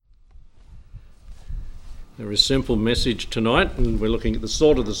There is a simple message tonight, and we're looking at the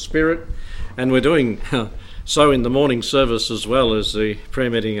sword of the Spirit, and we're doing so in the morning service as well as the prayer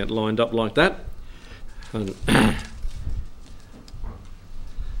meeting it lined up like that. And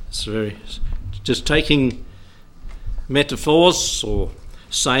it's just taking metaphors or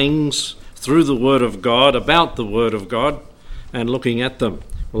sayings through the Word of God, about the Word of God, and looking at them.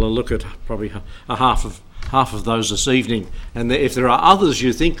 Well, I'll look at probably a half of those this evening, and if there are others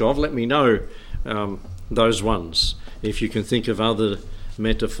you think of, let me know those ones. If you can think of other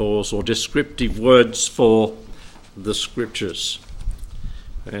metaphors or descriptive words for the Scriptures.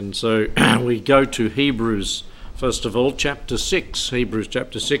 And so we go to Hebrews, first of all, chapter 6, Hebrews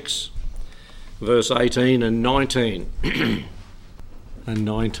chapter 6, verse 18 and 19. And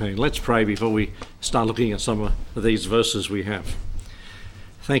 19. Let's pray before we start looking at some of these verses we have.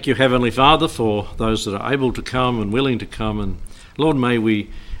 Thank you, Heavenly Father, for those that are able to come and willing to come. And Lord, may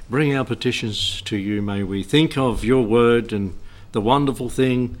we bring our petitions to you. May we think of your word and the wonderful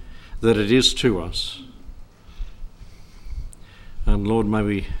thing that it is to us. And Lord, may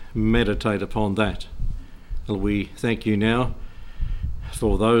we meditate upon that. And we thank you now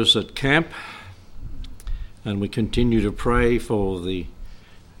for those at camp. And we continue to pray for the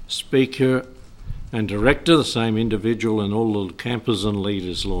speaker and director, the same individual, and all the campers and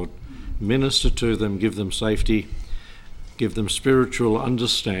leaders, Lord. Minister to them, give them safety, give them spiritual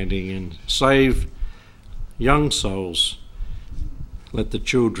understanding, and save young souls. Let the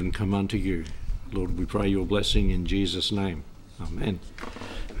children come unto you. Lord, we pray your blessing in Jesus' name. Amen.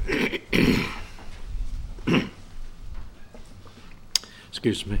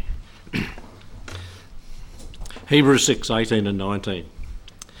 Excuse me. Hebrews 6, 18 and 19.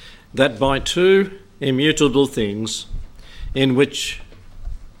 That by two immutable things, in which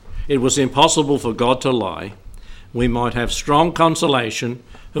it was impossible for God to lie, we might have strong consolation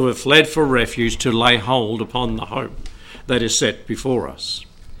who have fled for refuge to lay hold upon the hope that is set before us,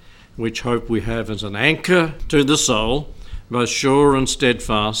 which hope we have as an anchor to the soul, both sure and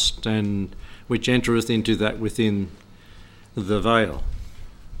steadfast, and which entereth into that within the veil.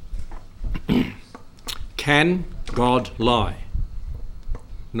 Can God lie?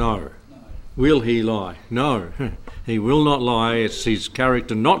 No. Will he lie? No. He will not lie. It's his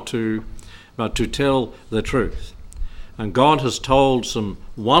character not to, but to tell the truth. And God has told some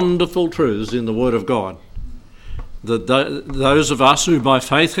wonderful truths in the Word of God that those of us who by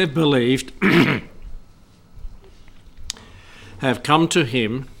faith have believed have come to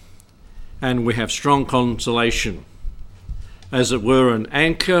him, and we have strong consolation, as it were an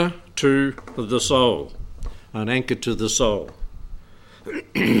anchor to the soul. An anchor to the soul.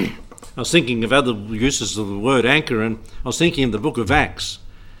 I was thinking of other uses of the word anchor, and I was thinking in the book of Acts,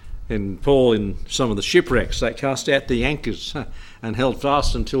 and Paul in some of the shipwrecks, they cast out the anchors and held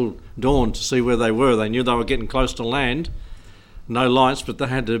fast until dawn to see where they were. They knew they were getting close to land. No lights, but they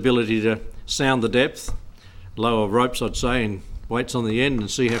had the ability to sound the depth, lower ropes, I'd say, and weights on the end,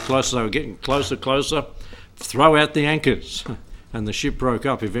 and see how close they were getting. Closer, throw out the anchors. And the ship broke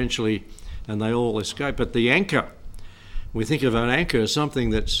up eventually, and they all escaped. But the anchor, we think of an anchor as something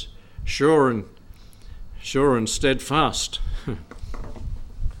that's sure and steadfast.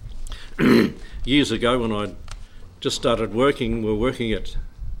 Years ago, when I just started working, we were working at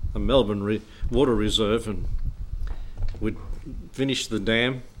a Melbourne water reserve, and we'd finished the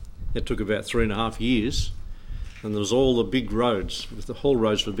dam. It took about 3.5 years, and there was all the big roads, the haul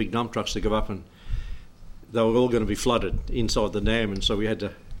roads for big dump trucks to go up, and they were all going to be flooded inside the dam, and so we had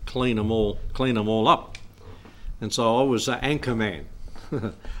to clean them all up. And so I was an anchor man.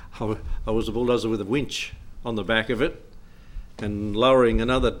 I was a bulldozer with a winch on the back of it, and lowering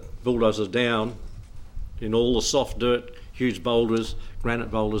another bulldozer down in all the soft dirt, huge boulders,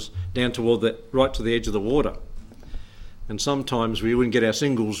 granite boulders, down toward right to the edge of the water. And sometimes we wouldn't get our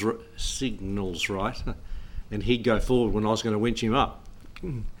signals right, and he'd go forward when I was going to winch him up.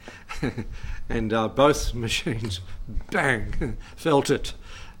 And both machines, bang, felt it.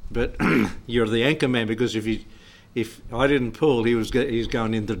 But you're the anchor man, because if I didn't pull, he's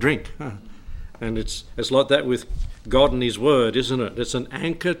going in the drink. And it's like that with God and his word, isn't it? It's an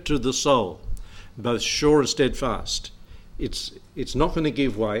anchor to the soul, both sure and steadfast. It's not going to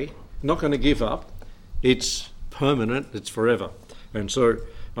give way, not going to give up. It's permanent, it's forever. And so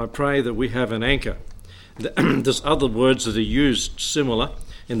I pray that we have an anchor. There's other words that are used similar.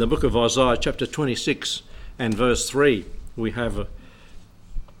 In the book of Isaiah, chapter 26 and verse 3, we have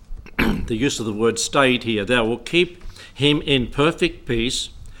the use of the word stayed here. Thou wilt keep him in perfect peace,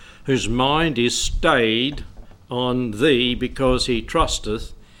 whose mind is stayed on thee, because he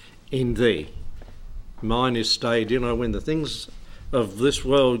trusteth in thee. Mine is stayed. When the things of this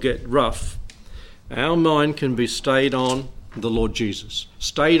world get rough, Our mind can be stayed on the Lord Jesus,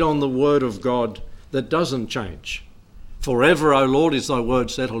 stayed on the Word of God that doesn't change. Forever, O Lord, is thy word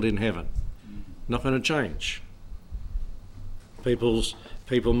settled in heaven. Not going to change.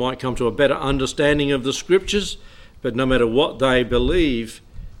 People might come to a better understanding of the Scriptures, but no matter what they believe,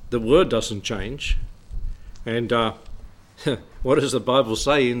 the word doesn't change. And what does the Bible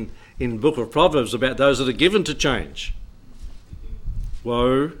say in the book of Proverbs about those that are given to change?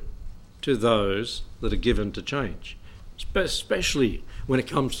 Woe to those that are given to change, especially when it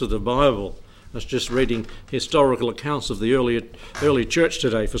comes to the Bible. I was just reading historical accounts of the early church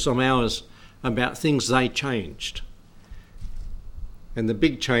today for some hours about things they changed. And the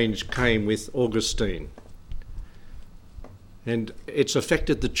big change came with Augustine. And it's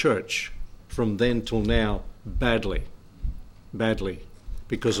affected the church from then till now badly,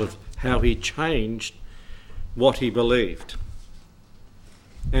 because of how he changed what he believed.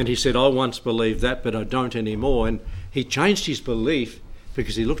 And he said, I once believed that, but I don't anymore. And he changed his belief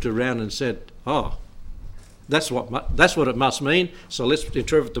because he looked around and said, oh, that's what it must mean, so let's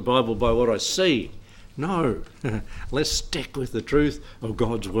interpret the Bible by what I see. No, let's stick with the truth of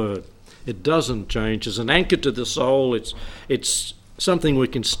God's word. It doesn't change. It's an anchor to the soul. It's something we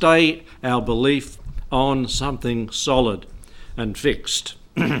can stay our belief on, something solid and fixed.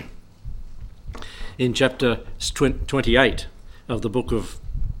 In chapter 28 of the book of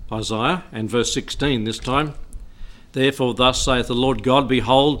Isaiah, and verse 16 this time, therefore thus saith the Lord God,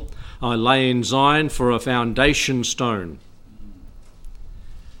 behold, I lay in Zion for a foundation stone,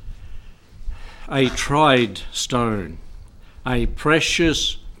 a tried stone, a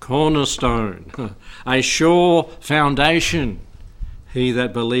precious cornerstone, a sure foundation. He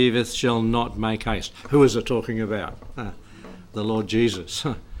that believeth shall not make haste. Who is it talking about? The Lord Jesus,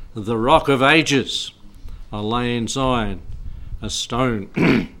 the rock of ages. I lay in Zion a stone.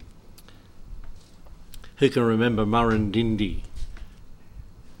 Who can remember Murrindindi?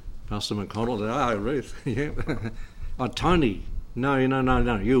 Pastor McConnell. Oh, Ruth. Yeah. Oh, Tony. No.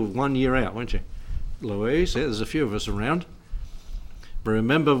 You were 1 year out, weren't you? Louise. Yeah, there's a few of us around. But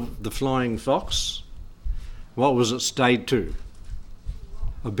remember the flying fox? What was it stayed to?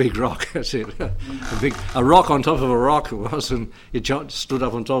 A big rock. That's it. A rock on top of a rock it was, and it stood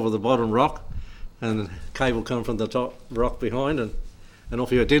up on top of the bottom rock, and the cable come from the top rock behind, and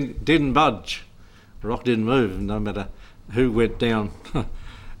off you didn't budge. The rock didn't move, no matter who went down.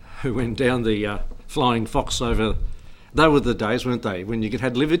 Who went down the flying fox over. They were the days, weren't they, when you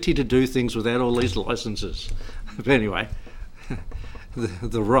had liberty to do things without all these licenses. But anyway,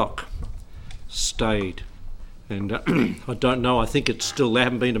 the rock stayed. And I don't know, I think it's still, they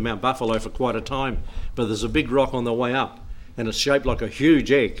haven't been to Mount Buffalo for quite a time, but there's a big rock on the way up, and it's shaped like a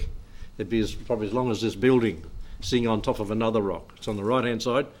huge egg. It'd be probably as long as this building, sitting on top of another rock. It's on the right-hand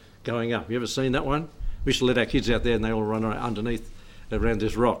side, going up. You ever seen that one? We used to let our kids out there and they all run underneath around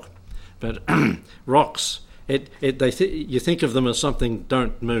this rock. But rocks, you think of them as something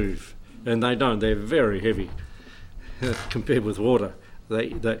don't move, and they don't. They're very heavy compared with water.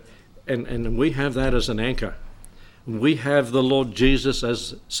 And we have that as an anchor. We have the Lord Jesus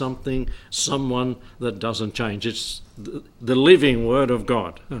as someone that doesn't change. It's the living Word of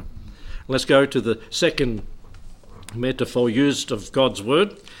God. Let's go to the second metaphor used of God's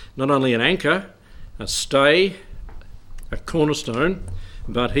Word. Not only an anchor, a stay, a cornerstone,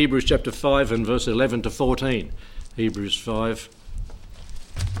 but Hebrews chapter 5 and verse 11 to 14. Hebrews 5.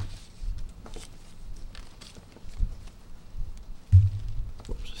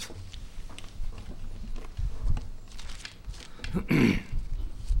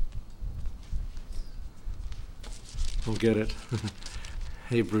 We'll get it.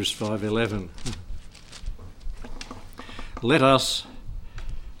 Hebrews 5:11. Let us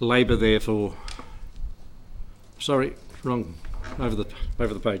labour therefore. Sorry, wrong. Over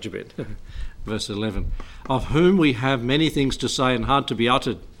the page a bit. Verse 11. Of whom we have many things to say and hard to be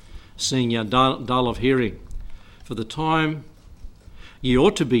uttered, seeing ye are dull of hearing. For the time ye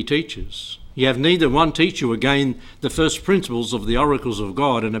ought to be teachers. Ye have neither one teach you again the first principles of the oracles of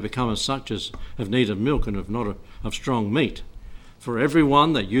God, and have become as such as have need of milk and not of strong meat. For every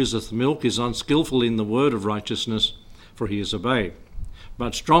one that useth milk is unskilful in the word of righteousness, for he is a babe.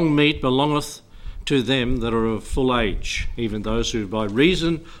 But strong meat belongeth to them that are of full age, even those who by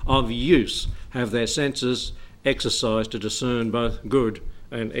reason of use have their senses exercised to discern both good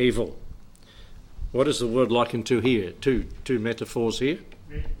and evil. What is the word likened to here? Two metaphors here.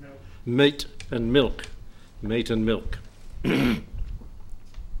 Meat and milk. Meat and milk.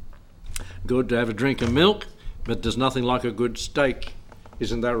 Good to have a drink of milk, but there's nothing like a good steak.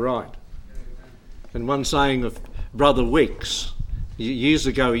 Isn't that right? And one saying of Brother Wicks, Years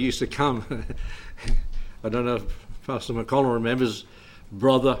ago, he used to come. I don't know if Pastor McConnell remembers.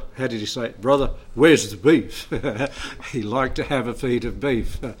 Brother, how did he say it? Brother, where's the beef? He liked to have a feed of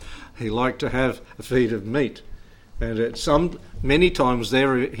beef. He liked to have a feed of meat. And many times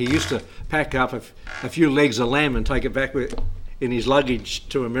there, he used to pack up a few legs of lamb and take it back in his luggage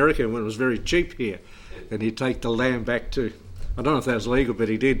to America when it was very cheap here. And he'd take the lamb back to, I don't know if that was legal, but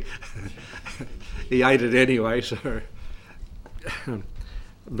he did. He ate it anyway, so.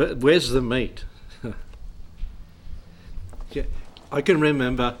 But where's the meat? Yeah, I can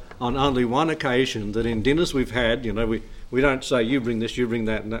remember on only one occasion that in dinners we've had, we don't say you bring this, you bring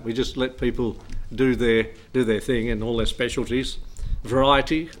that, and that. We just let people do their thing and all their specialties,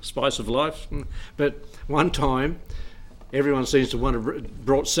 variety, spice of life. But one time, everyone seems to want to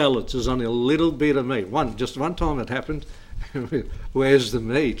brought salads. There's only a little bit of meat. Just one time it happened. Where's the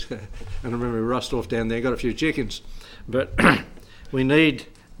meat? And I remember we rushed off down there, got a few chickens. But we need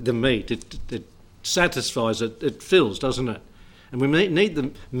the meat. It satisfies, it fills, doesn't it? And we need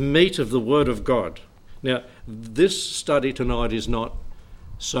the meat of the Word of God. Now, this study tonight is not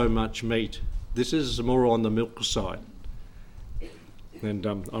so much meat. This is more on the milk side. And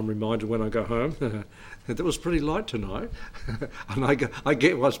I'm reminded when I go home, that it was pretty light tonight. And I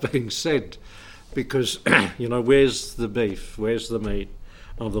get what's being said. Because, where's the beef? Where's the meat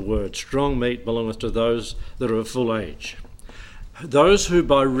of the Word? Strong meat belongeth to those that are of full age. Those who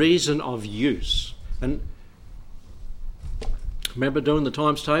by reason of use, and remember doing the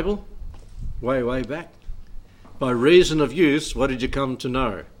times table? Way back. By reason of use, what did you come to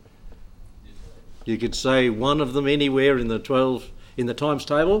know? You could say one of them anywhere in the 12 in the times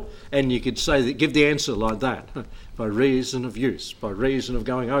table, and you could say that, give the answer like that. By reason of use, by reason of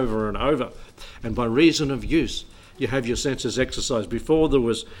going over and over, and by reason of use, you have your senses exercised. Before there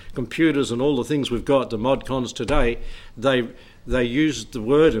was computers and all the things we've got, the mod cons today, they used the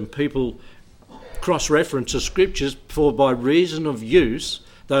word and people cross-reference the scriptures for by reason of use,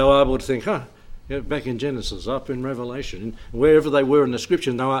 they were able to think, back in Genesis, up in Revelation, wherever they were in the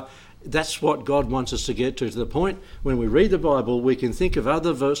scripture, that's what God wants us to get to the point when we read the Bible, we can think of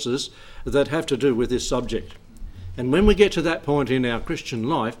other verses that have to do with this subject. And when we get to that point in our Christian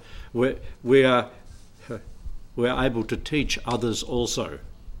life, we are able to teach others also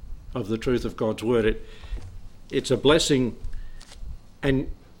of the truth of God's word. It's a blessing, and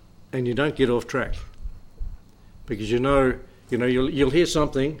you don't get off track, because you'll hear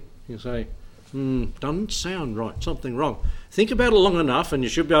something, you say, doesn't sound right, something wrong. Think about it long enough and you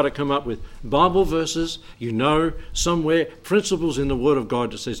should be able to come up with Bible verses, somewhere, principles in the Word of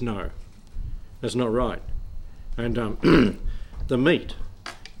God that says, no, that's not right. And the meat,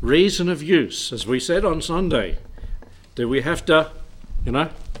 reason of use, as we said on Sunday, do we have to,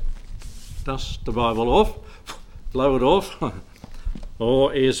 dust the Bible off, blow it off,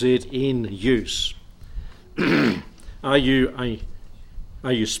 or is it in use? Are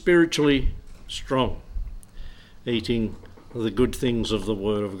you spiritually strong, eating the good things of the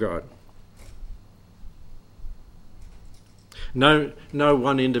Word of God? No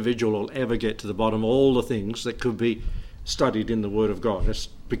one individual will ever get to the bottom of all the things that could be studied in the Word of God. It's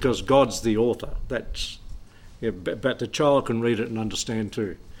because God's the author. But the child can read it and understand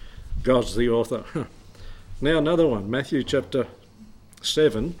too. God's the author. Now another one, Matthew chapter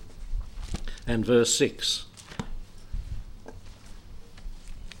 7 and verse 6.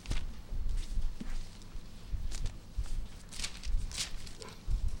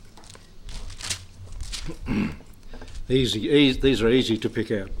 These are easy to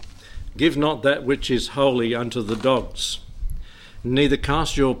pick out. Give not that which is holy unto the dogs, neither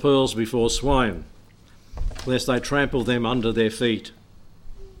cast your pearls before swine, lest they trample them under their feet,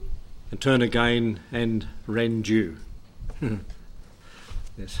 and turn again and rend you.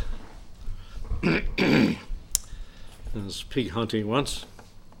 Yes. I was pig hunting once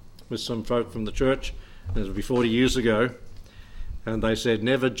with some folk from the church. It was before 40 years ago, and they said,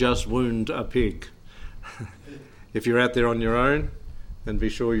 never just wound a pig. If you're out there on your own, then be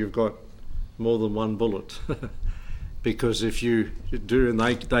sure you've got more than one bullet. Because if you do, and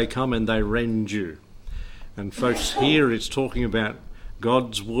they come and they rend you. And folks, here it's talking about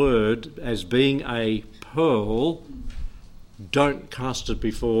God's word as being a pearl. Don't cast it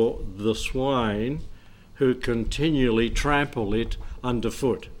before the swine who continually trample it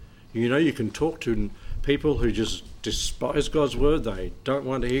underfoot. You can talk to people who just despise God's word. They don't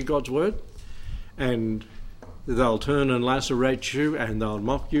want to hear God's word. And they'll turn and lacerate you, and they'll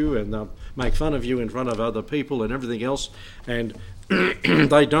mock you, and they'll make fun of you in front of other people and everything else. And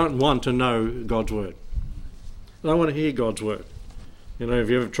they don't want to know God's word. They don't want to hear God's word. Have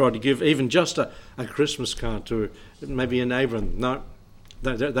you ever tried to give even just a Christmas card to maybe a neighbour? No,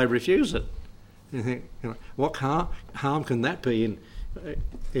 They refuse it. You think, what harm can that be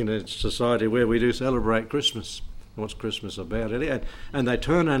in a society where we do celebrate Christmas? What's Christmas about? And they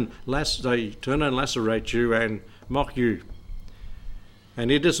turn and lacerate you and mock you. And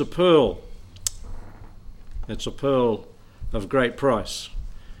it is a pearl. It's a pearl of great price.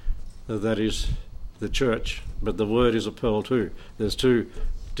 That is the church, but the word is a pearl too. There's two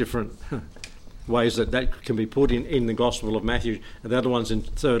different ways that can be put in the Gospel of Matthew. And the other one's in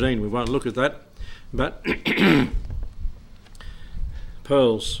 13. We won't look at that. But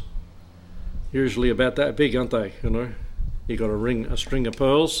pearls, usually about that big, aren't they? You got a string of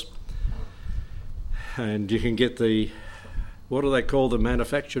pearls, and you can get what do they call the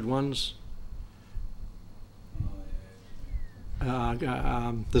manufactured ones?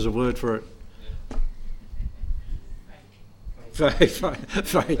 There's a word for it.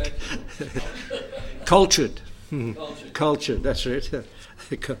 Fake. Cultured. Cultured, that's right.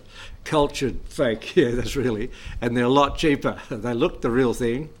 Cultured fake, yeah, that's really. And they're a lot cheaper. They look the real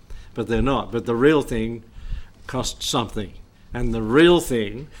thing, but they're not. But the real thing costs something. And the real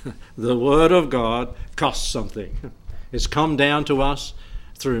thing, the Word of God, costs something. It's come down to us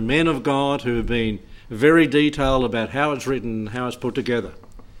through men of God who have been very detailed about how it's written and how it's put together.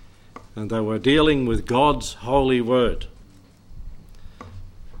 And they were dealing with God's holy Word.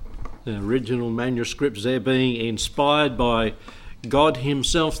 The original manuscripts there being inspired by God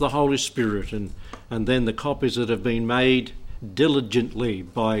Himself, the Holy Spirit, and then the copies that have been made diligently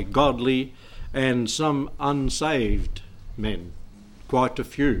by godly and some unsaved men, quite a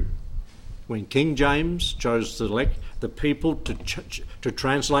few. When King James chose to select the people to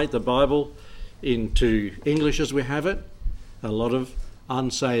translate the Bible into English as we have it, a lot of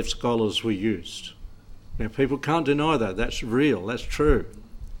unsaved scholars were used. Now, people can't deny that. That's real. That's true.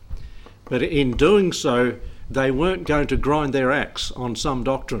 But in doing so, they weren't going to grind their axe on some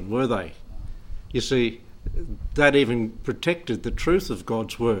doctrine, were they? You see, that even protected the truth of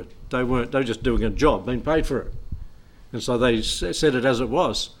God's word. They were just doing a job, being paid for it. And so they said it as it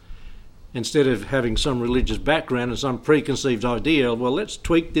was. Instead of having some religious background and some preconceived idea, well, let's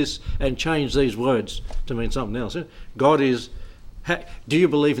tweak this and change these words to mean something else. Do you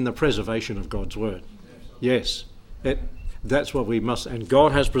believe in the preservation of God's word? Yes. That's what we must, and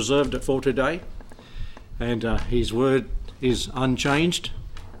God has preserved it for today, and His word is unchanged,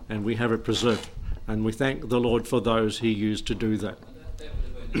 and we have it preserved, and we thank the Lord for those He used to do that. That would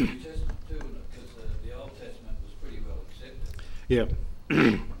have been the New Testament too, because the Old Testament was pretty well accepted. Yeah.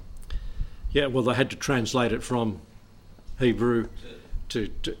 Yeah, well, they had to translate it from Hebrew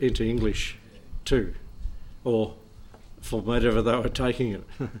into English too, or for whatever they were taking it.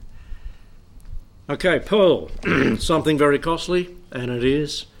 Okay, pearl, something very costly, and it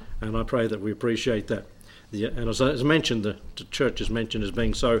is, and I pray that we appreciate that. And as mentioned, the church is mentioned as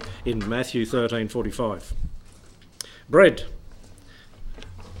being so in Matthew 13:45. Bread,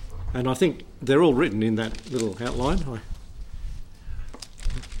 and I think they're all written in that little outline.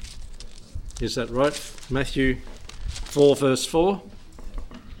 Is that right? Matthew 4 verse 4.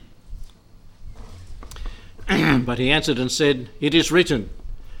 But he answered and said, "It is written,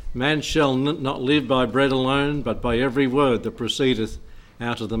 man shall not live by bread alone, but by every word that proceedeth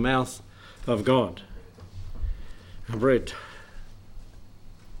out of the mouth of God." Bread.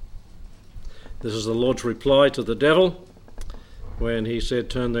 This is the Lord's reply to the devil when he said,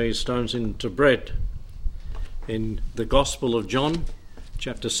 "Turn these stones into bread." In the Gospel of John,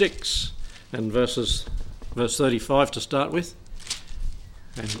 chapter 6, and verse 35 to start with,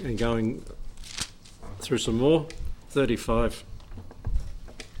 and going through some more,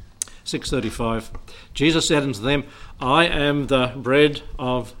 6:35. Jesus said unto them, "I am the bread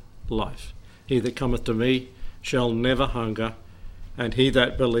of life. He that cometh to me shall never hunger, and he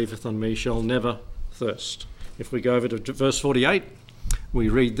that believeth on me shall never thirst." If we go over to verse 48, we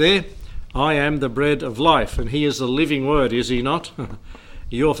read there, "I am the bread of life," and He is the living word, is He not?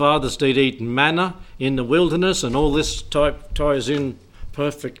 Your fathers did eat manna in the wilderness, and all this ties in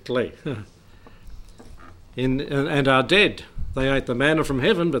perfectly. And are dead. They ate the manna from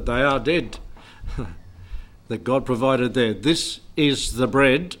heaven, but they are dead. That God provided there. "This is the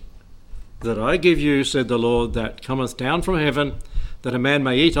bread that I give you, said the Lord, that cometh down from heaven, that a man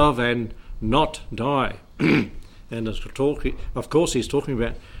may eat of and not die." And of course He's talking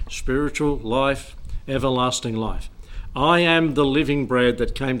about spiritual life, everlasting life. "I am the living bread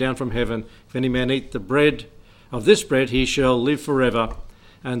that came down from heaven. If any man eat the bread of this bread, he shall live forever.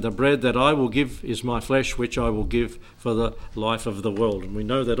 And the bread that I will give is my flesh, which I will give for the life of the world." And we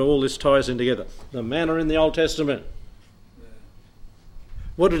know that all this ties in together. The manna in the Old Testament.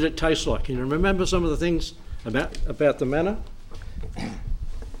 What did it taste like? Can you remember some of the things about the manna?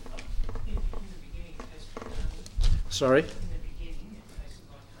 Sorry? In the beginning, it tasted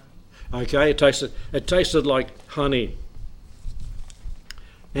like honey. Okay, it tasted like honey.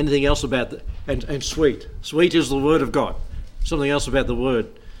 Anything else about that? And sweet. Sweet is the word of God. Something else about the word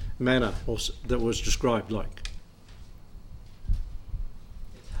manna that was described like.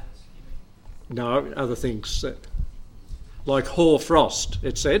 The taste, you mean? No, other things. Like hoar frost,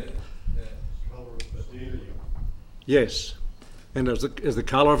 it said. Yes. And is the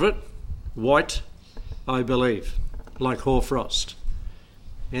colour of it white, I believe, like hoar frost.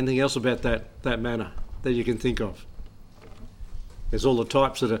 Anything else about that manna that you can think of? There's all the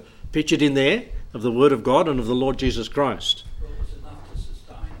types that are pictured in there of the Word of God and of the Lord Jesus Christ. Well, it was enough to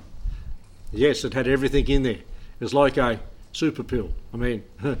sustain them. Yes, it had everything in there. It was like a super pill. I mean,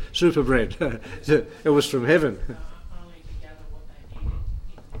 super bread. It was from heaven. Only to gather what they needed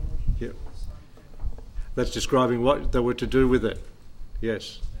in the morning. Yep. for the sun to That's describing what they were to do with it.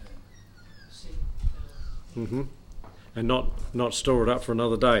 Yes. set. Hmm. And not store it up for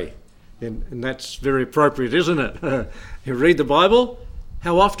another day. And that's very appropriate, isn't it? You read the Bible,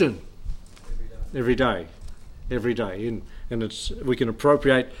 how often? Every day. Every day. And we can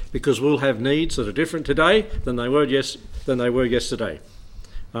appropriate because we'll have needs that are different today than they were yesterday.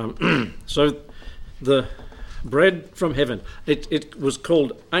 So the bread from heaven, it was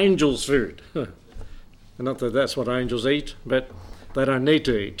called angels' food. Not that that's what angels eat, but they don't need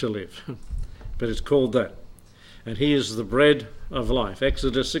to eat to live. But it's called that. And he is the bread of life.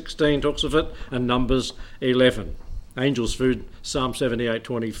 Exodus 16 talks of it, and Numbers 11. Angels' food, Psalm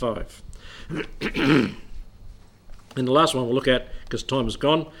 78:25. And the last one we'll look at, because time is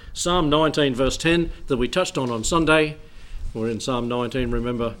gone, Psalm 19 verse 10 that we touched on Sunday. We're in Psalm 19,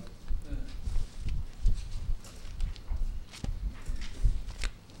 remember.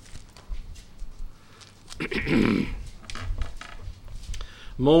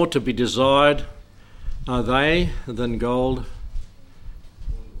 More to be desired are they than gold,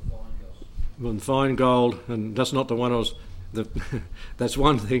 than fine gold, and that's not the one I was. That's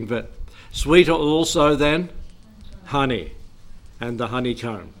one thing, but sweeter also than honey, and the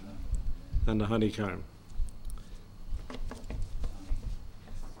honeycomb, I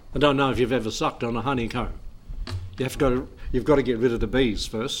don't know if you've ever sucked on a honeycomb. You've got to get rid of the bees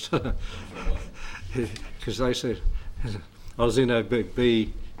first, because they said I was in a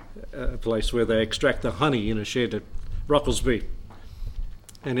bee place where they extract the honey in a shed at Rocklesby,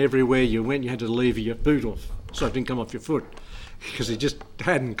 and everywhere you went you had to leave your boot off so it didn't come off your foot because it just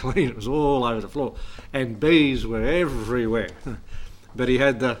hadn't cleaned. It was all over the floor, and bees were everywhere. But he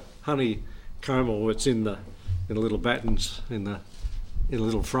had the honeycomb, or it's in the little battens in the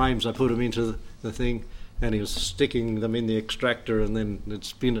little frames. I put them into the thing, and he was sticking them in the extractor, and then it'd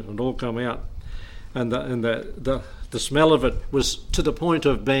spin it and all come out. And the smell of it was to the point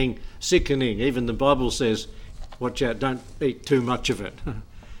of being sickening. Even the Bible says, watch out, don't eat too much of it.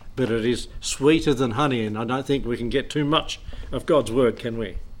 But it is sweeter than honey, and I don't think we can get too much of God's word, can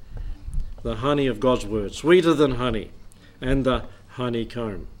we? The honey of God's word, sweeter than honey, and the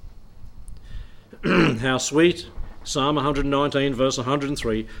honeycomb. How sweet, Psalm 119 verse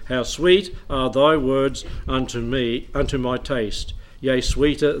 103, how sweet are thy words unto me, unto my taste, yea,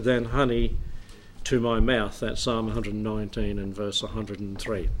 sweeter than honey to my mouth. That's Psalm 119 and verse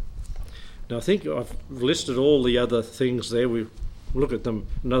 103. Now I think I've listed all the other things there. We'll look at them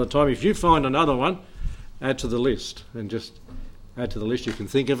another time. If you find another one, add to the list, and just add to the list. You can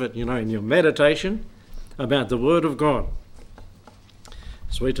think of it, in your meditation about the Word of God.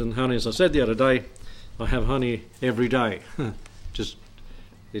 Sweeter than honey. As I said the other day, I have honey every day. Just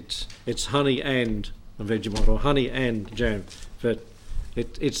it's honey and a Vegemite, or honey and jam, but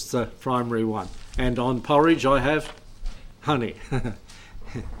it's the primary one. And on porridge I have honey.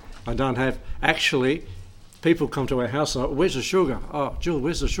 I don't have... Actually, people come to our house and, where's the sugar? Oh, Jill,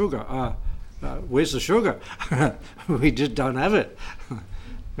 where's the sugar? Where's the sugar? We just don't have it.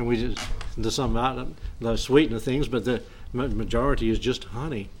 And we just... There's some those sweetener things, but the majority is just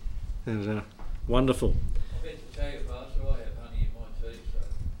honey. And wonderful. I meant to tell you, Pastor, I have honey in my tea,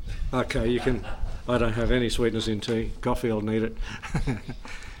 so... Okay, you can... I don't have any sweetness in tea. Coffee, I'll need it.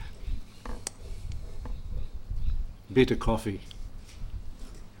 Bitter coffee.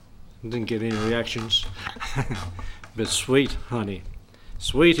 Didn't get any reactions. But sweet honey.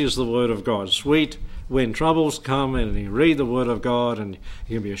 Sweet is the word of God. Sweet when troubles come and you read the word of God, and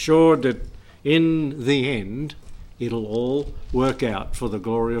you can be assured that in the end it'll all work out for the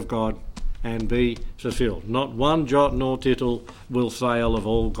glory of God and be fulfilled. Not one jot nor tittle will fail of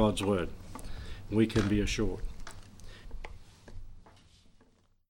all God's word. We can be assured.